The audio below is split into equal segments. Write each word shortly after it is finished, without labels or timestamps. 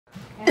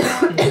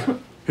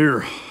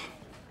Here.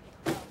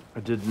 I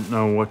didn't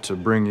know what to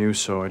bring you,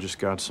 so I just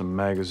got some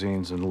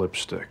magazines and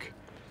lipstick.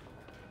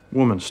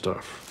 Woman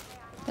stuff.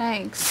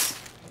 Thanks.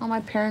 All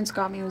my parents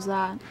got me was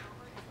that.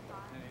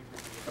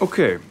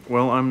 Okay,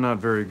 well, I'm not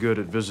very good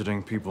at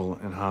visiting people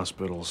in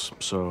hospitals,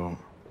 so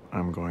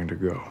I'm going to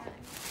go.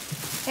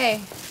 Hey,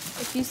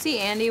 if you see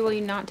Andy, will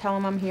you not tell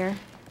him I'm here?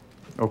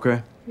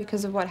 Okay.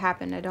 Because of what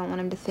happened, I don't want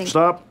him to think...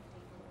 Stop.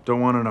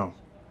 Don't want to know.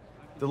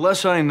 The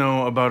less I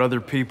know about other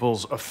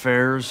people's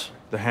affairs,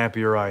 the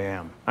happier I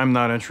am. I'm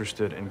not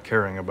interested in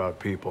caring about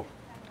people.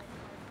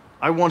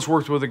 I once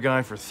worked with a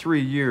guy for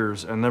 3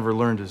 years and never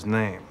learned his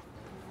name.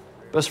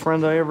 Best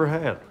friend I ever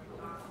had.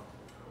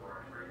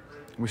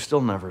 We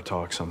still never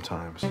talk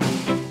sometimes.